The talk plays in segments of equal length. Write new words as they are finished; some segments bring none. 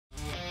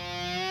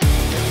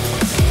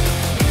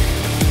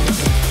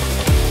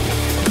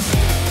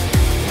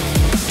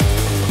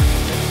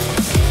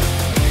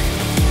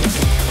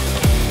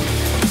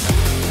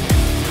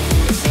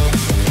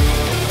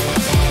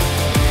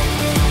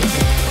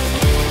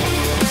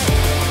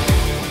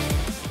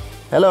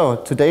Hello,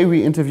 today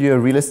we interview a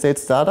real estate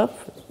startup.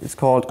 It's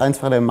called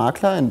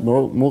 123makler, and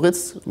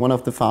Moritz, one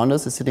of the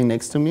founders, is sitting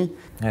next to me.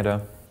 Hey there.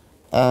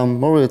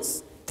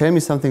 Moritz, tell me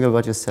something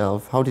about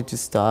yourself. How did you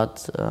start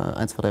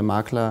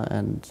 123makler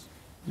and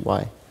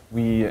why?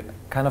 We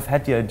kind of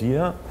had the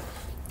idea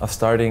of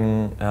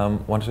starting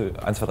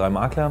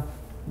 123makler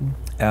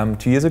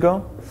 2 years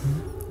ago,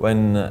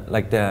 when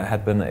there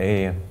had been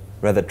a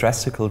rather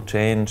drastic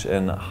change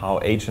in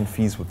how agent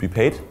fees would be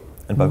paid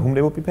and by whom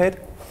they would be paid.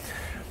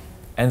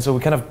 And so we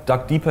kind of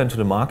dug deeper into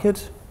the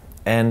market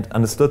and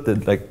understood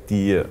that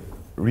the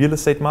real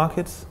estate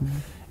market,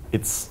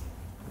 it's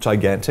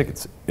gigantic,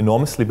 it's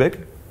enormously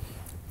big,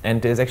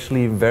 and there's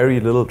actually very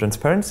little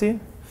transparency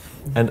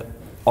and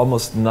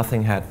almost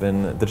nothing had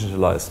been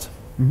digitalized.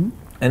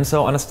 And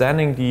so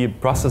understanding the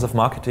process of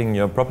marketing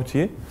your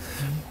property,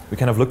 we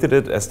kind of looked at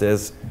it as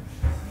there's,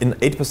 in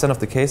 80% of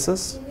the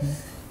cases,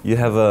 you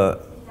have a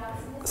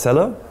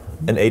seller,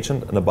 an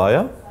agent and a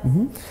buyer.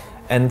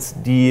 And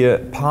the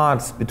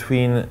part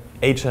between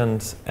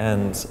agent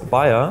and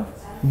buyer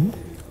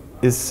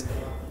is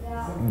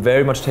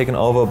very much taken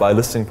over by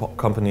listing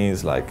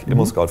companies like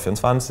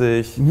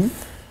ImmoScout24.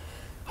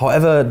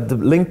 However, the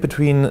link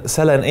between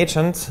seller and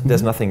agent,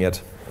 there's nothing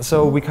yet.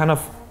 So we kind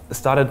of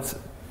started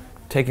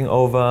taking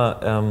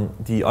over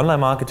the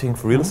online marketing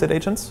for real estate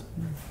agents.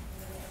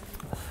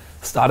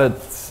 Started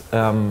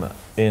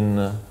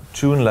in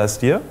June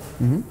last year.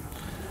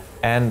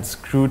 And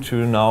grew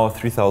to now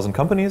 3,000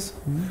 companies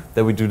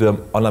that we do the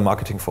online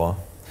marketing for.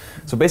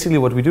 So basically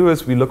what we do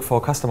is we look for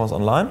customers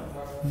online,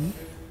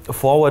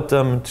 forward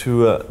them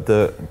to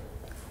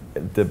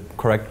the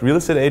correct real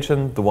estate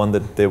agent, the one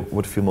that they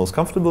would feel most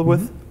comfortable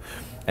with,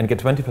 and get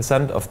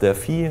 20% of their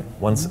fee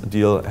once a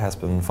deal has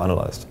been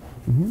finalized.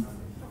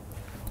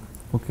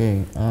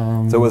 Okay.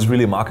 So it was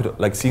really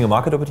seeing a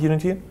market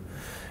opportunity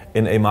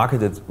in a market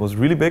that was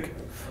really big,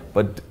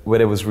 but where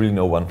there was really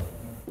no one.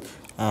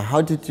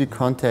 How did you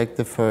contact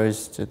the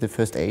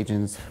first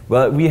agents?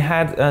 Well, we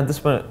had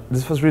this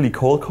was really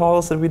cold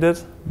calls that we did.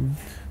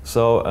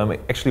 So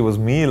actually, it was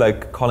me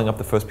calling up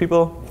the first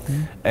people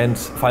and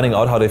finding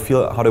out how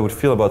they would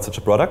feel about such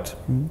a product.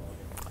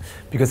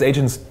 Because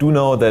agents do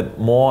know that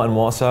more and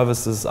more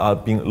services are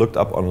being looked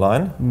up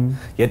online.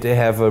 Yet they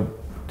have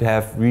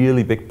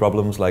really big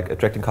problems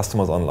attracting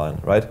customers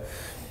online, right?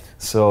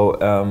 So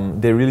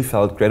they really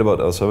felt great about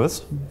our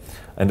service,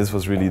 and this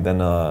was really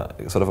then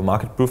sort of a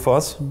market proof for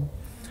us.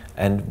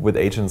 And with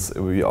agents,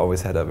 we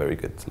always had really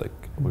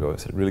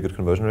good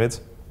conversion rates.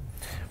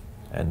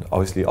 And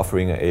obviously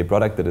offering a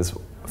product that is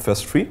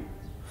first free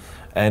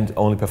and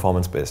only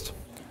performance based.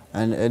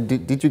 And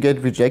did you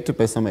get rejected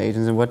by some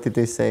agents, and what did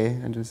they say?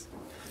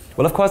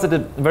 Well, of course, at the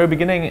very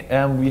beginning,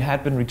 we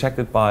had been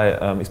rejected by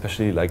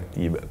especially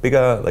the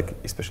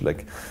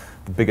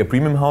bigger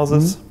premium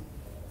houses.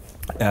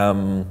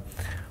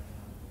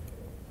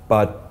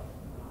 But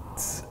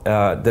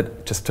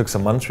that just took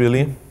some months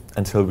really,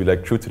 until we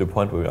grew to the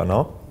point where we are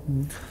now,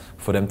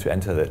 for them to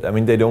enter it. I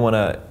mean, they don't want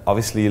to,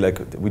 obviously,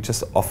 we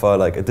just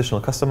offer additional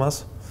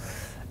customers,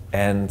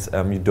 and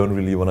you don't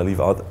really want to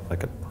leave out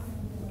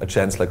a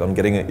chance on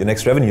getting your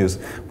next revenues,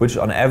 which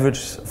on average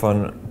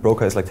for a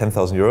broker is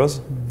 10,000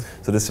 euros.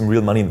 So there's some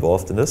real money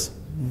involved in this.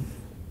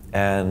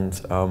 And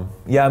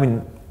yeah, I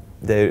mean,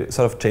 they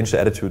sort of changed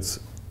their attitudes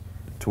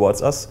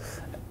towards us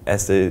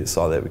as they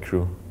saw that we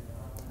grew.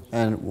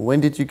 And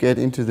when did you get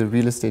into the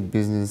real estate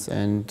business,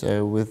 and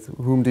with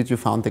whom did you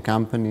found the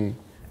company?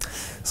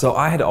 So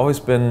I had always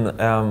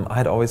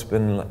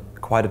been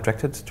quite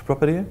attracted to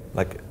property,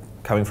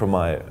 coming from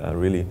my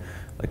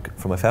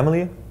from my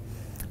family,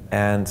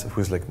 and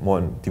who's more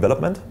in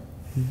development.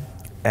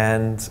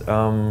 And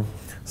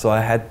so I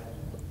had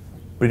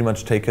pretty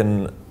much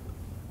taken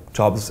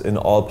jobs in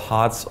all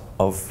parts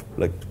of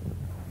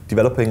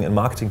developing and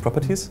marketing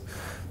properties.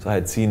 So I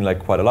had seen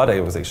quite a lot. I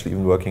was actually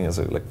even working as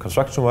a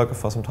construction worker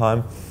for some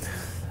time,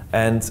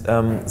 and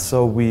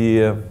so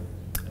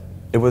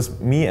it was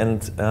me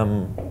and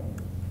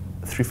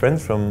 3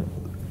 friends from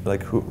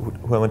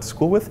who I went to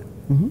school with,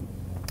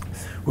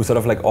 who sort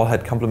of all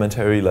had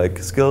complementary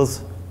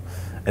skills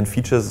and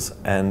features,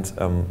 and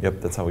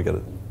yep, that's how we got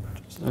it.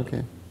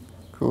 Okay,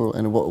 cool.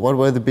 And what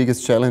were the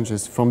biggest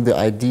challenges from the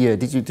idea?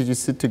 Did you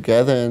sit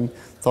together and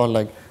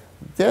thought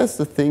there's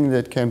the thing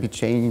that can be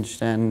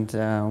changed, and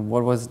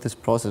what was this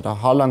process? Or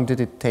how long did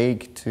it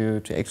take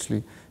to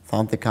actually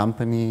found the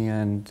company?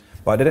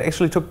 But it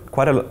actually took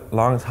quite a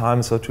long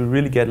time. So to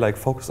really get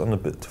focused on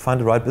to find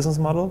the right business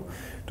model,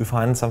 to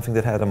find something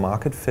that had a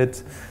market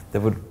fit,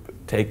 that would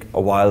take a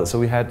while. So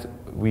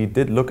we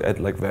did look at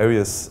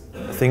various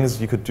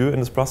things you could do in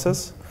this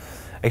process.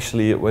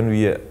 Actually, when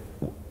we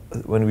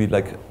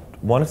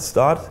wanted to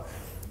start,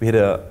 we had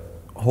a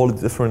whole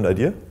different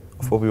idea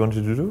of what we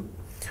wanted to do.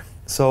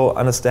 So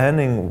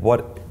understanding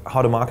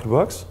how the market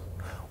works,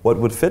 what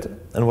would fit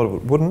and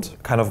what wouldn't,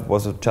 kind of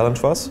was a challenge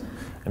for us,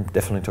 and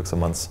definitely took some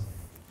months.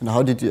 And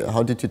how did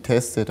you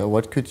test it, or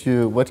what could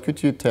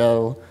you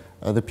tell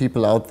the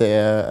people out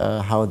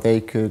there how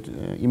they could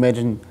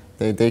imagine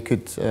they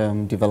could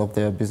develop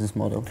their business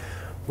model?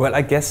 Well,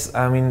 I guess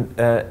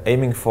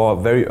aiming for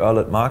very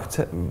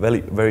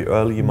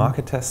early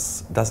market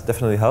tests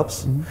definitely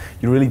helps.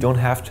 You really don't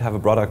have to have a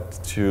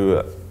product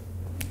to.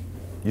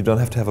 You don't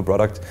have to have a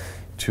product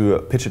to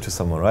pitch it to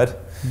someone, right?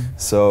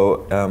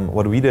 So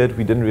what we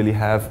didn't really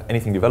have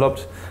anything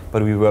developed,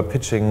 but we were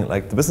pitching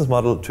like the business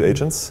model to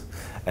agents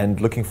and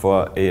looking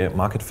for a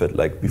market fit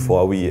like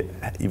before we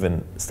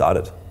even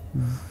started.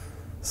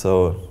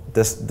 So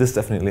this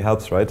definitely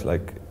helps, right?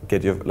 Like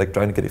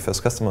trying to get your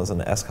first customers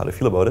and ask how they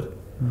feel about it.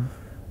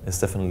 It's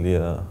definitely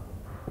a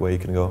way you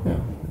can go. Yeah,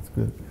 that's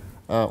good.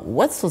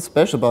 What's so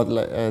special about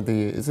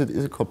is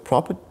it called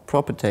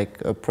PropTech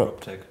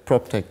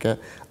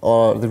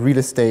or the real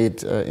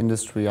estate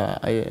industry?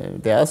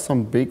 There are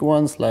some big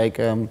ones like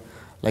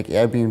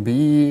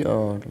Airbnb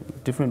or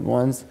different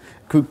ones.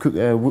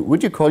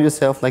 Would you call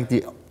yourself like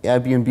the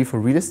Airbnb for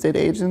real estate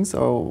agents,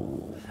 or?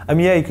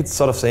 Yeah, you could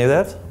sort of say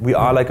that. We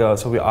are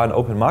we are an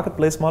open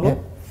marketplace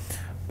model,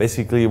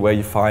 basically where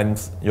you find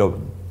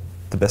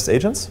the best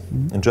agents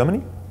in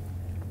Germany.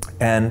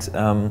 And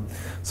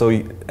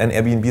and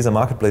Airbnb is a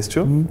marketplace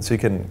too, so you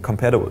can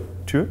compare the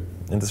two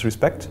in this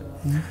respect.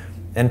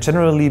 And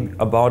generally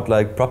about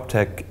like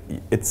PropTech,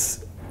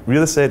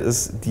 real estate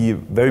is the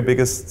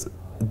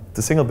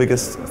single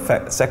biggest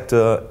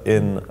sector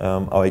in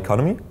our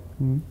economy.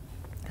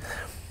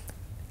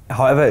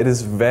 However, it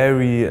is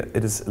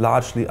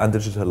largely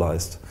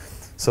undigitalized.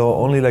 So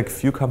only like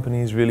few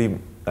companies really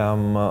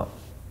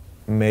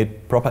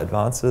made proper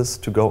advances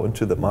to go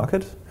into the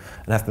market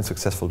and have been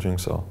successful doing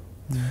so.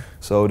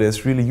 So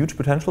there's really huge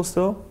potential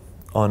still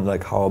on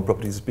like how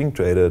properties is being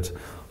traded,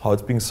 how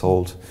it's being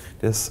sold.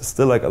 There's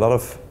still like a lot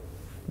of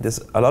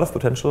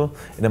potential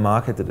in a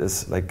market that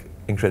is like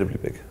incredibly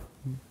big.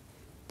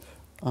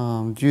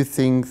 Do you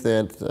think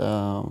that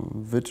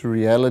virtual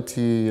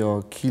reality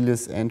or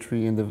keyless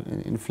entry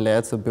in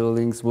flats or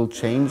buildings will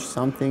change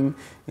something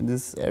in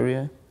this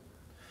area?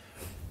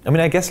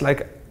 I guess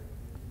like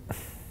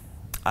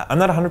I'm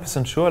not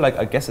 100% sure. Like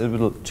I guess it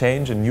will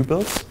change in new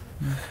builds.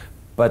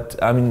 But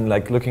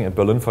like looking at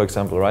Berlin, for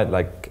example, right?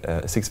 Like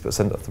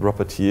 6% of the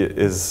property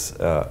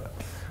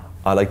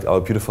are like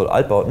our beautiful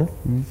Altbauten,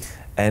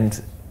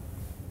 and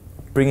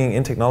bringing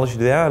in technology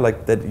there,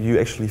 like that you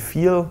actually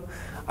feel.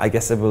 I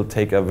guess it will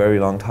take a very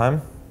long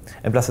time,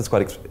 and plus it's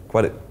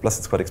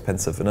quite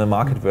expensive in a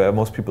market where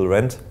most people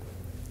rent.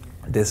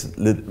 There's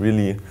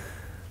really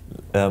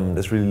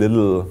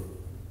little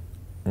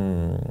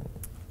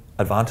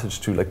advantage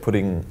to like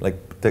putting like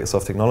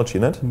soft technology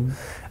in it.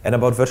 And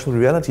about virtual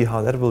reality,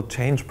 how that will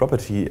change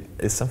property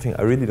is something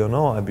I really don't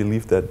know. I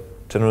believe that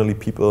generally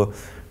people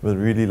will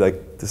really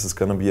this is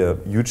gonna be a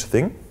huge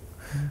thing.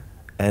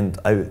 And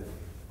I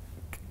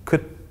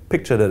could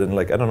picture that in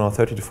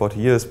 30 to 40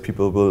 years,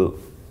 people will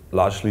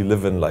largely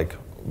live in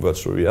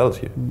virtual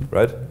reality,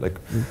 right?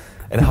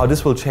 And how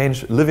this will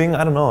change living,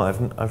 I don't know.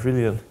 I've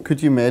really.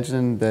 Could you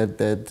imagine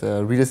that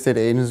real estate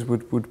agents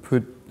would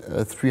put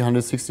a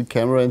 360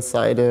 camera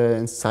inside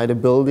a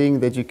building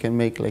that you can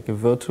make like a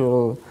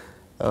virtual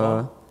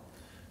view?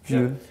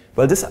 Yeah.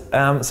 Well, this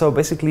so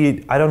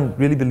basically, I don't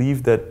really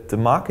believe that the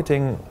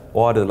marketing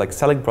or the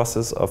selling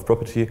process of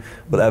property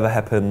will ever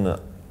happen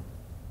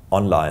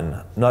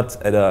online, not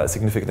at a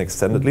significant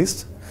extent at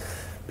least,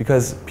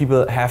 because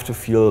people have to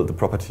feel the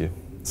property.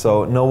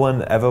 So no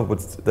one ever would,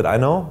 that I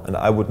know, and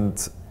I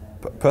wouldn't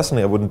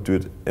personally, I wouldn't do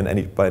it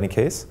by any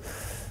case,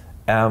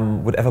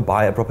 would ever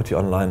buy a property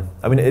online.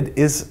 I mean, it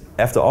is,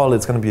 after all,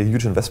 it's going to be a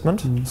huge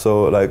investment.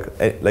 So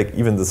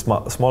even the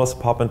smallest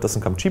apartment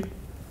doesn't come cheap.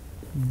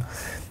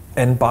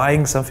 And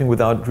buying something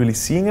without really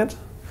seeing it,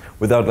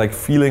 without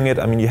feeling it,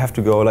 I mean, you have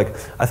to go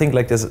I think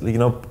there's,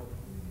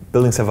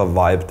 buildings have a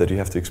vibe that you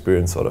have to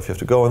experience sort of. You have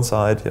to go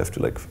inside, you have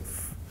to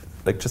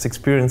just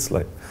experience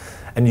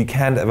and you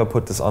can't ever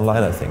put this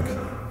online, I think.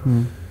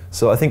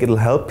 So I think it'll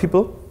help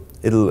people.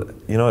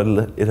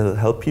 It'll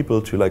help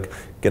people to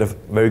get a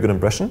very good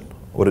impression of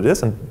what it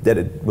is, and that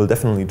it will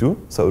definitely do.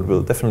 So it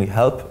will definitely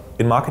help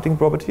in marketing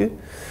property,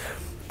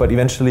 but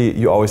eventually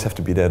you always have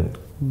to be there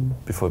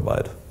before you buy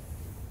it.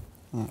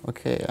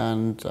 Okay,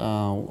 and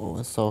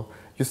so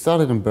you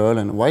started in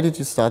Berlin. Why did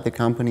you start the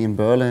company in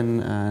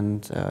Berlin,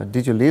 and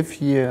did you live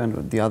here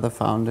and the other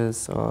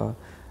founders? Or,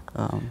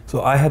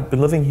 So I had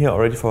been living here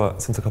already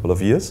since a couple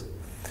of years,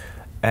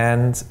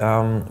 and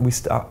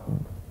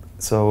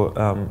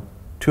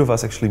two of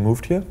us actually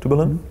moved here to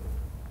Berlin.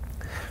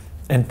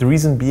 And the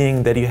reason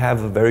being that you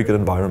have a very good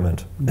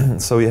environment.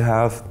 So you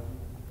have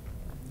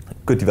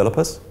good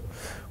developers,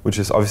 which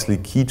is obviously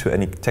key to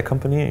any tech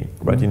company,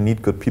 right? You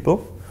need good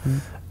people.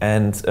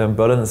 And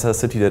Berlin is a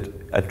city that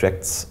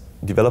attracts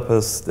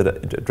developers,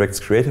 that attracts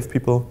creative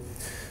people.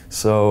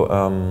 So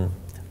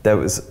that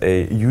was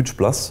a huge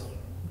plus.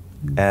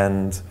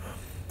 And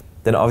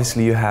then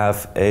obviously you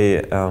have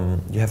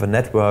a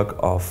network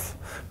of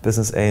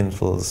business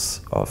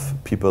angels, of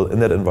people in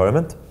that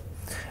environment,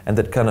 and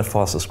that kind of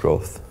fosters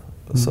growth.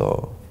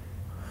 So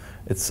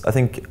it's a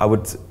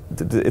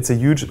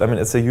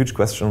huge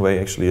question where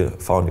you actually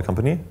found your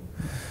company,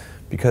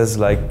 because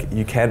like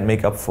you can't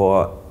make up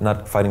for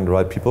not finding the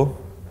right people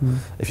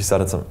if you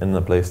start in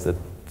a place that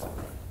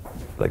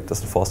like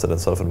doesn't foster that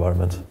sort of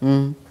environment.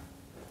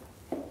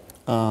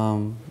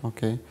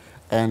 Okay,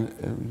 and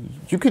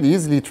you could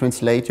easily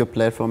translate your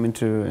platform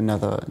into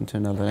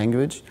another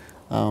language.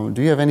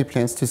 Do you have any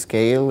plans to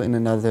scale in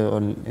another or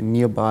a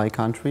nearby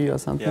country or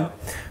something? Yeah.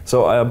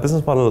 So our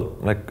business model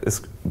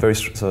it's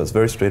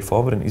very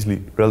straightforward and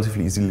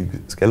relatively easily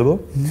scalable.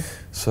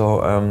 So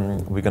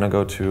we're gonna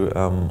go to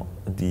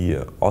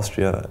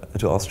Austria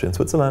and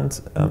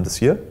Switzerland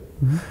this year,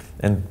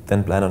 and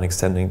then plan on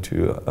extending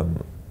to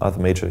other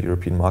major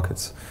European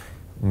markets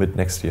mid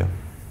next year.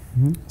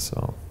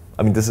 So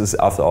I mean, this is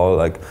after all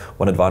like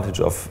one advantage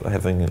of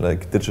having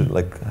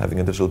having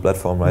a digital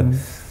platform, right?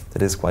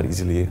 That is quite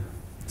easily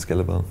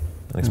scalable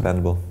and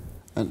expandable.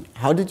 And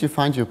how did you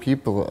find your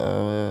people?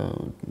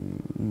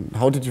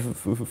 How did you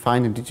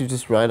find them? Did you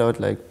just write out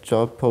like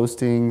job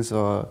postings,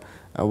 or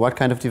what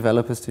kind of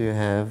developers do you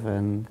have?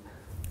 And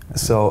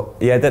so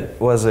yeah, that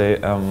was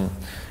in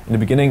the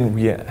beginning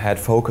we had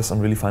focused on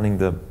really finding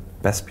the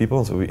best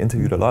people. So we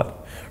interviewed a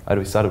lot. Right,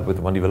 we started with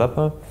one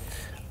developer,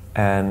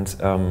 and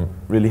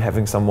really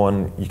having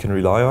someone you can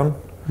rely on,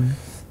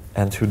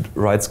 and who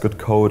writes good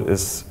code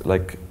is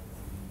like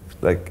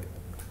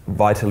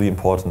vitally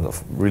important,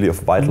 of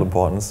vital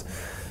importance,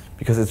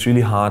 because it's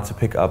really hard to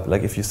pick up.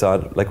 Like if you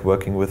start like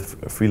working with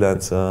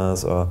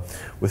freelancers or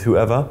with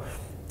whoever,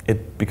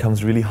 it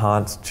becomes really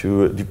hard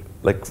to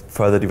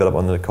further develop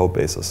on the code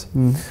basis.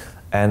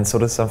 And so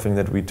that's something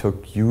that we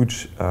took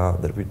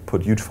that we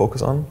put huge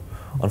focus on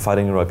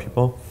finding the right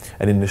people.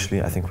 And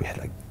initially, I think we had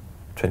like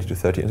 20 to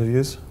 30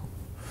 interviews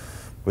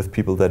with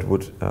people that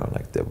would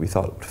that we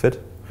thought would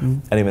fit.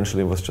 And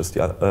eventually it was just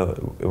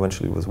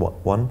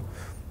one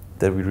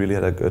that we really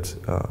had a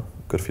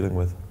good feeling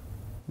with.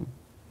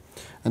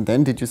 And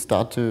then did you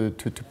start to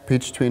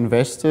pitch to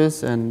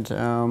investors, and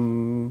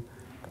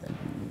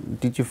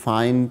did you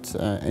find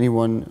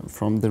anyone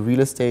from the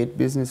real estate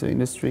business or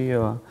industry?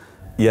 Or?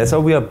 Yeah, so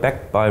we are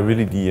backed by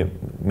really the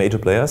major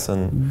players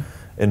in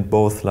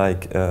both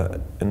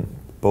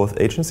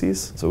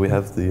agencies. So we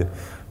have the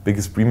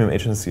biggest premium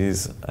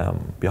agencies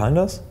behind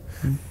us,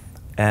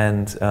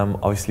 and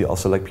obviously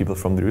also like people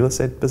from the real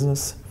estate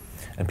business,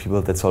 and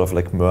people that sort of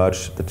like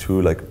merge the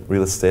two, like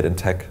real estate and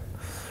tech.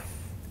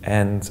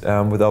 And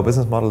with our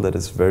business model, that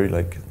is very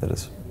that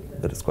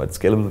is quite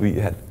scalable.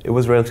 It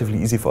was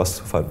relatively easy for us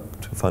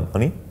to find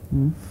money.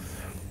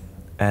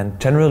 And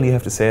generally, you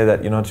have to say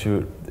that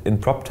in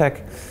prop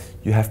tech,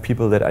 you have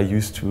people that are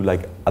used to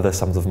like other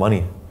sums of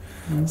money.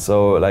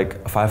 So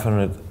like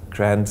 500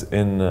 grand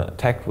in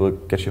tech will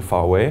get you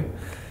far away,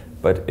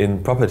 but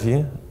in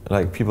property,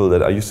 like people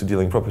that are used to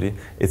dealing property,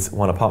 it's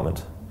one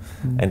apartment.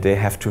 And they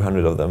have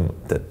 200 of them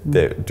that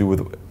they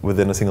do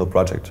within a single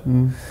project.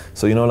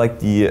 So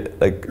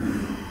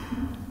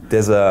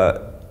there's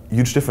a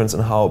huge difference in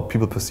how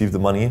people perceive the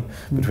money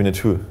between the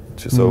two.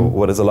 So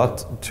what is a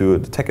lot to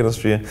the tech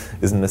industry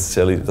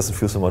doesn't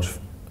feel so much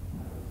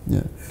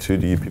to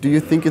the people. Do you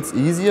think it's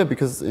easier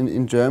because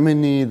in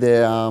Germany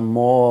there are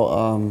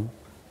more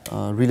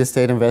real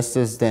estate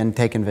investors than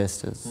tech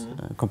investors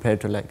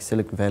compared to like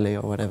Silicon Valley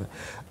or whatever?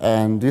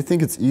 And do you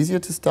think it's easier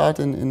to start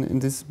in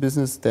this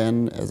business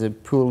than as a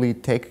purely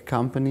tech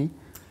company?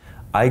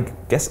 I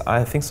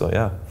think so,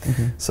 yeah.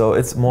 So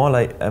it's more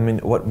like, I mean,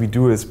 what we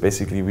do is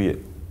basically we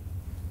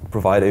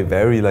provide a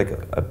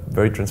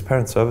very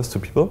transparent service to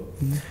people,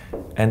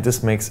 and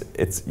this makes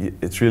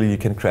it's really, you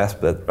can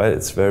grasp that, right?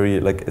 It's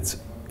very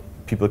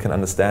people can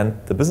understand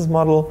the business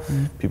model,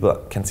 people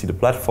can see the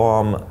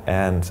platform,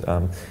 and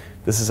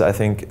this is, I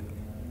think,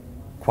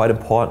 quite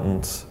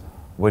important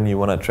when you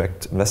want to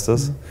attract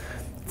investors,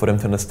 for them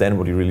to understand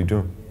what you really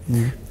do.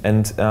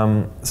 And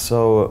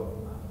so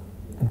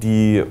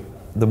the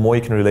more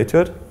you can relate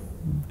to it,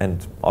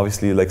 and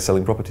obviously like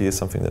selling property is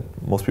something that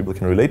most people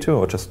can relate to,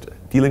 or just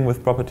dealing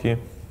with property,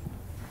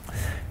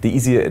 the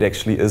easier it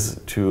actually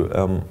is to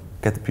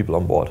get the people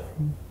on board.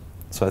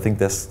 So I think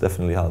that's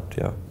definitely helped,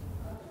 yeah.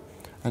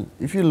 And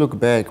if you look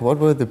back, what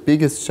were the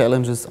biggest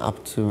challenges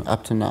up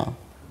to now?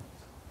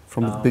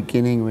 From the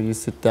beginning, when you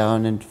sit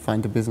down and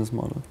find the business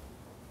model?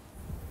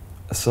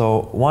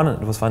 So one,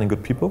 it was finding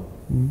good people.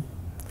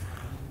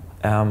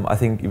 I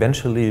think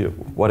eventually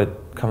what it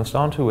comes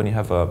down to when you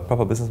have a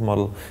proper business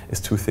model is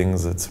two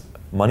things. It's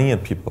money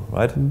and people,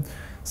 right?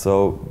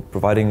 So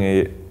providing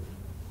a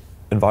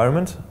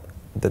environment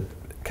that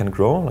can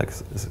grow, like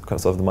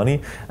because of the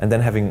money, and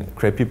then having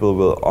great people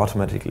will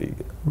automatically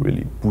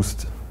really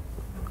boost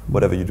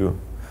whatever you do.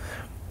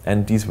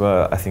 And these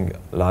were, I think,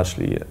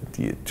 largely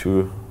the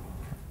two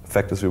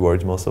factors we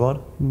worried most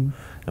about,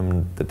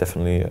 and that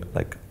definitely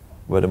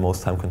were the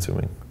most time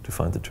consuming to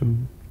find the two.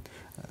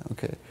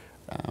 Okay.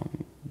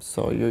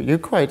 So you're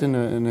quite in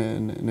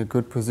a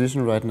good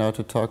position right now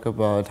to talk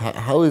about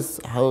how is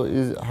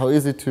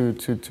it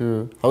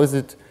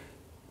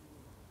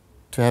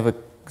to have a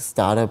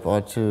startup,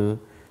 or to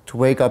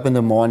wake up in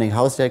the morning.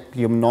 How's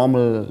your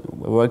normal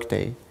work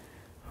day?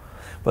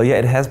 Well, yeah,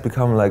 it has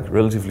become like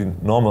relatively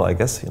normal, I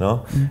guess. You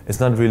know, it's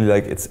not really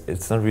like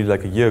it's not really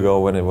like a year ago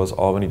when it was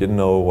all when you didn't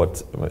know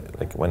what,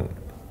 like when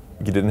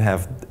you didn't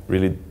have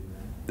really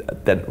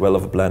that well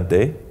of a planned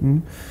day.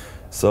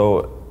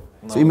 So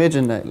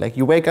imagine that, like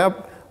you wake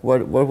up.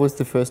 What was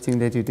the first thing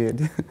that you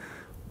did?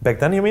 Back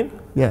then, you mean?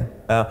 Yeah.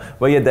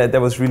 Well, yeah, that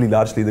was really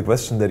largely the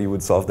question that you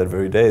would solve that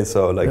very day.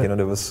 So, like, you know,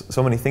 there was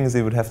so many things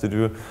you would have to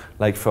do,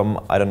 like from,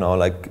 I don't know,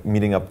 like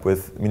meeting up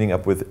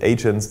with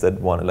agents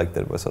that wanted, like,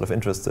 that were sort of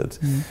interested,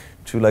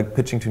 to like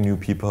pitching to new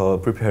people,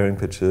 preparing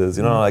pitches,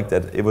 you know, like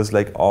that. It was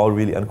like all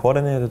really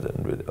uncoordinated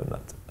and really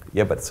not.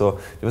 Yeah, but so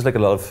there was like a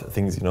lot of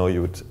things, you know,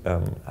 you would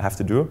have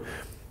to do,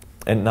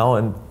 and now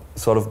it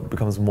sort of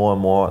becomes more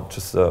and more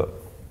just a,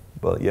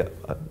 well, yeah.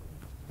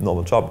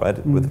 Normal job,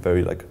 right? With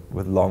very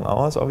with long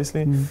hours,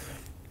 obviously,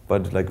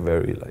 but like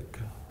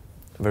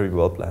very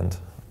well planned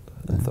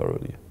and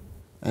thoroughly.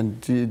 And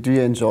do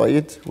you enjoy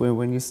it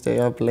when you stay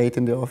up late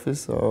in the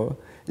office, or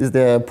is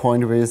there a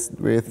point where you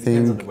think?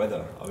 Depends on the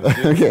weather,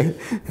 obviously. Okay.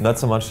 Not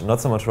so much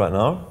right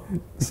now.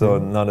 So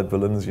now that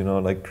Berlin's, you know,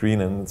 like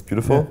green and it's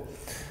beautiful.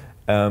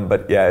 Yeah.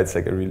 But yeah, it's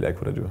like I really like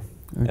what I do,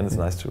 and it's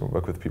nice to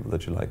work with people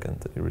that you like and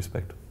that you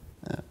respect.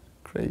 Yeah,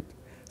 great.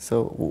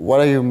 So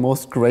what are you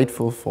most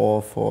grateful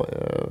for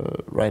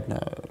right now?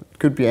 It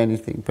could be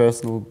anything,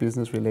 personal,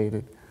 business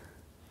related.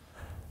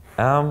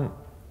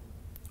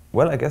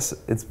 Well, I guess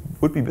it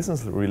would be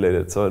business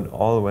related. So it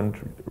all went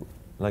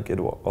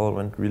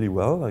really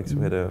well. Like so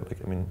we had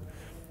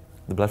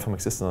the platform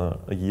exists a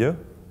year,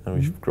 and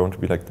we've grown to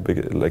be like the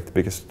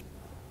biggest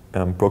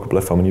broker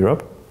platform in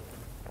Europe.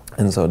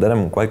 And so that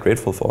I'm quite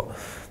grateful for.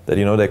 That,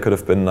 you know, they could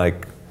have been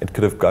like, it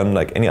could have gone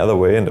like any other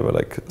way, and there were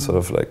like sort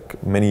of like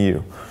many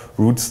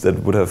routes that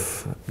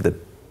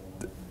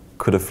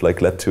could have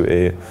like led to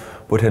a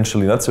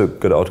potentially not so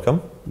good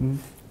outcome.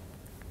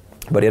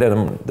 But yeah,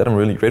 that I'm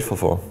really grateful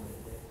for.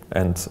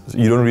 And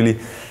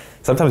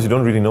sometimes you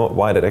don't really know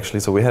why that actually.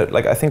 So we had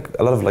like, I think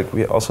a lot of like,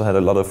 we also had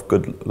a lot of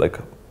good like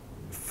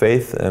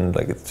faith, and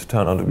like it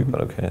turned out to be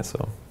quite okay.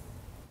 So.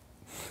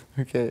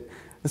 Okay.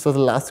 So the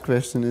last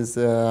question is,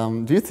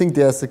 do you think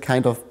there's a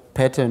kind of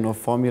pattern or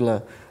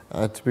formula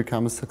to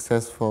become a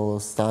successful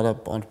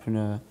startup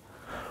entrepreneur?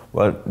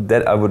 Well,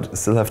 that I would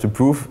still have to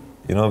prove,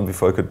 you know,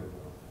 before I could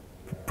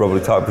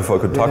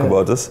talk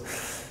about this.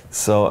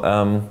 So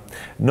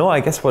no, I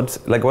guess what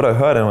I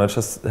heard, and what I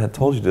just had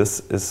told you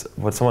this, is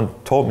what someone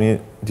told me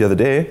the other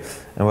day,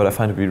 and what I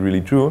find to be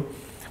really true,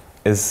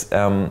 is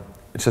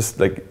just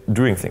like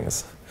doing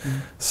things.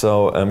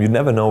 So you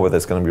never know whether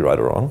it's going to be right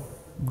or wrong,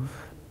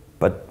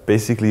 but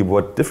basically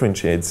what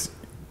differentiates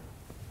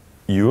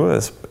you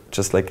is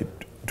just like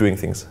doing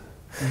things.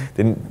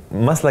 Then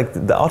must like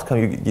the outcome,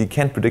 you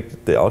can't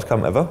predict the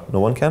outcome ever,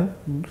 no one can.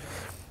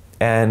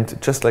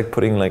 And just like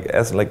putting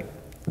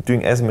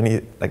doing as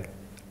many like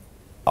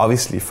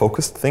obviously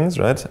focused things,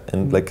 right?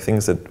 And like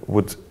things that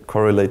would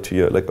correlate to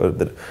your or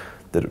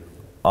that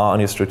are on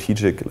your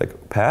strategic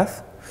like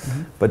path,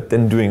 but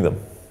then doing them.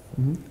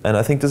 And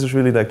I think this is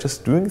really like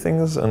just doing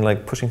things and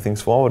like pushing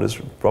things forward is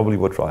probably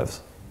what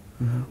drives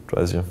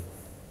you.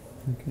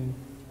 Okay.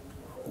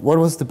 What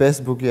was the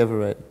best book you ever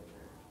read?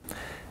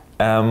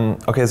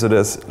 Okay, so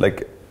there's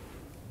like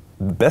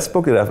the best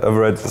book that I've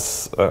ever read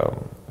is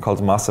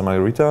called Master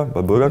Margarita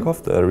by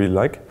Bulgakov that I really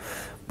like.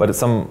 But it's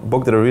some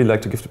book that I really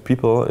like to give to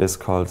people is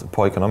called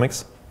Poor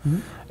Economics.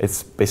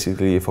 It's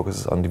basically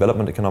focuses on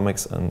development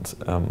economics, and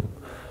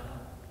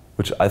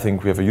which I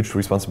think we have a huge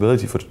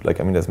responsibility for.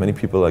 Like, I mean, there's many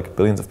people, like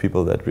billions of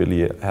people, that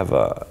really have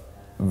a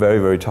very,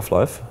 very tough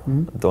life,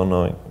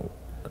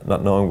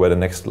 not knowing where the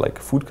next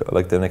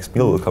the next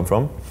meal will come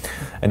from,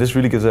 and this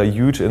really gives a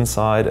huge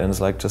insight, and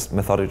it's like just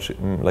methodology,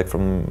 like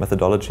from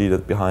methodology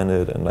that's behind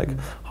it, and like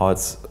how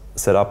it's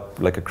set up,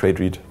 like a great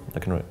read. I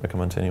can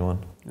recommend to anyone.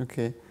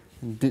 Okay.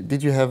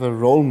 Did you have a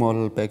role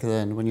model back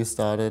then when you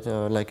started,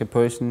 or like a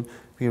person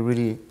who you're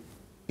really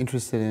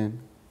interested in?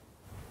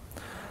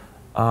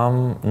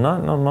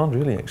 Not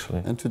really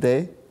actually. And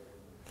today?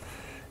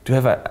 Do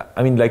you have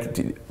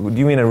do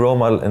you mean a role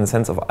model in the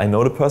sense of I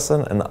know the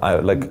person and I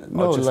like,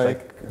 no, or just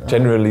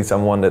generally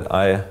someone that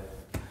I...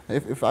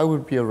 If I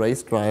would be a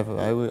race driver,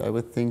 I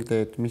would think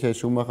that Michael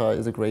Schumacher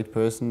is a great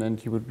person and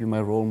he would be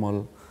my role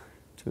model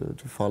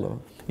to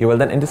follow. Yeah, well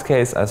then in this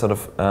case I sort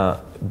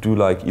of do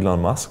like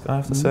Elon Musk, I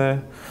have to say.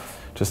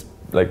 Just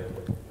like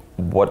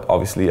what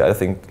obviously I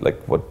think like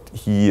what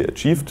he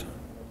achieved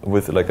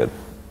with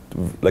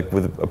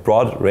with a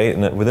broad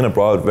range, within a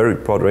very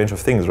broad range of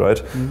things,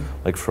 right?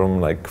 Like from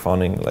like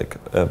founding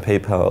like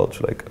PayPal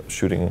to like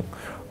shooting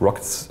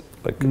rockets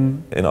like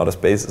in outer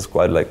space is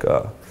quite like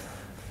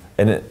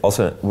and it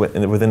also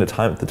within the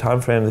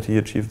time frame that he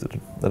achieved it,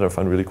 that I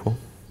find really cool.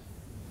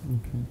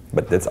 Okay.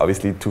 But that's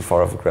obviously too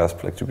far of a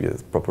grasp like to be a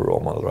proper role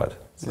model, right?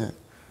 So.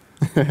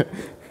 Yeah.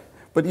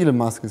 But Elon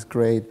Musk is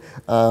great.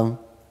 And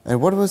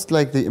what was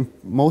like the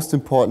most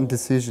important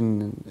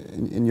decision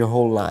in your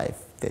whole life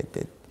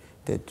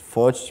that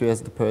forged you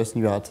as the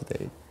person you are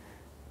today?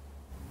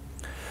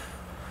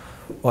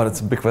 Well,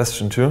 that's a big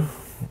question too.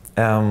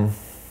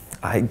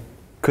 I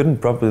couldn't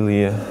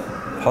probably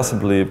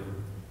possibly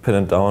pin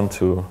it down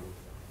to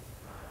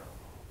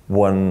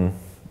one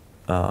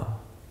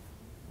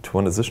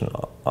decision.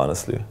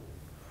 Honestly,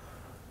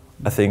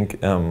 I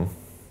think I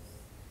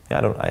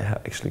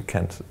actually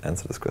can't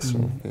answer this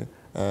question.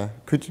 Okay.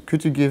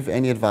 Could you give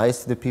any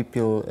advice to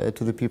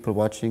the people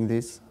watching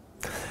this?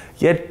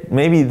 Yeah,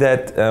 maybe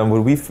that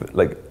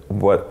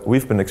what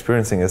we've been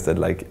experiencing is that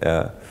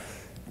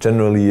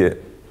generally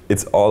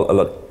it's all a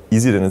lot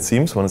easier than it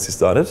seems once you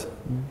start it.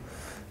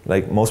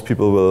 Like most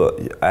people will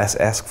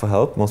ask for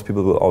help. Most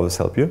people will always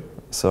help you.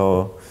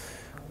 So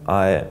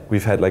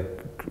we've had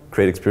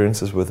great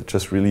experiences with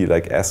just really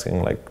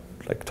asking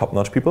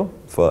top-notch people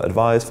for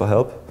advice, for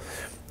help,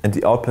 and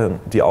the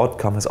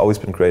outcome has always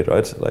been great,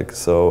 right?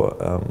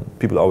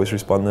 People always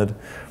responded.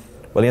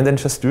 Well, and then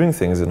just doing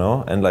things, you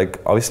know, and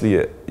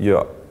obviously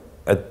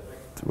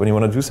when you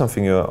want to do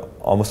something, you're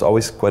almost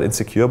always quite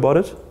insecure about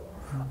it,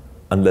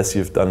 unless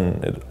you've done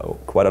it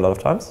quite a lot of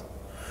times.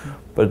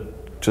 But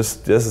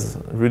just there's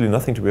really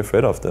nothing to be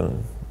afraid of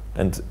then,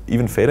 and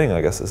even failing,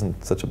 I guess,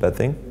 isn't such a bad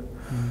thing.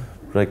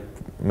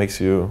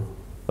 Makes you,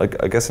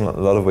 I guess, in a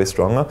lot of ways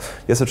stronger.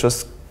 Yeah, so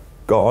just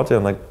go out there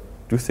and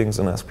do things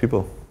and ask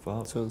people for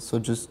help. So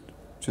just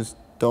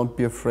don't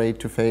be afraid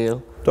to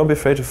fail. Don't be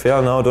afraid to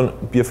fail now.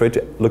 Don't be afraid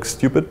to look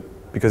stupid,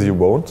 because you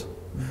won't.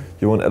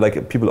 You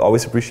won't. People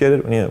always appreciate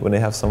it when they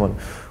have someone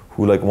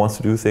who wants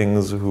to do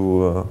things,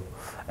 who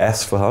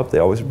asks for help. They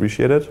always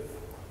appreciate it.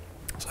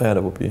 So yeah,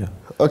 that would be.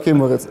 Okay,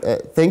 Moritz.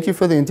 Thank you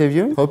for the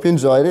interview. Hope you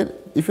enjoyed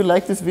it. If you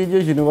like this video,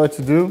 you know what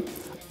to do.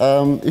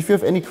 If you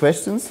have any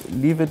questions,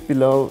 leave it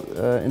below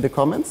in the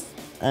comments.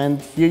 And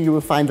here you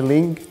will find a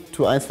link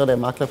to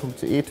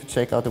 123makler.de to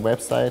check out the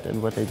website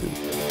and what they do.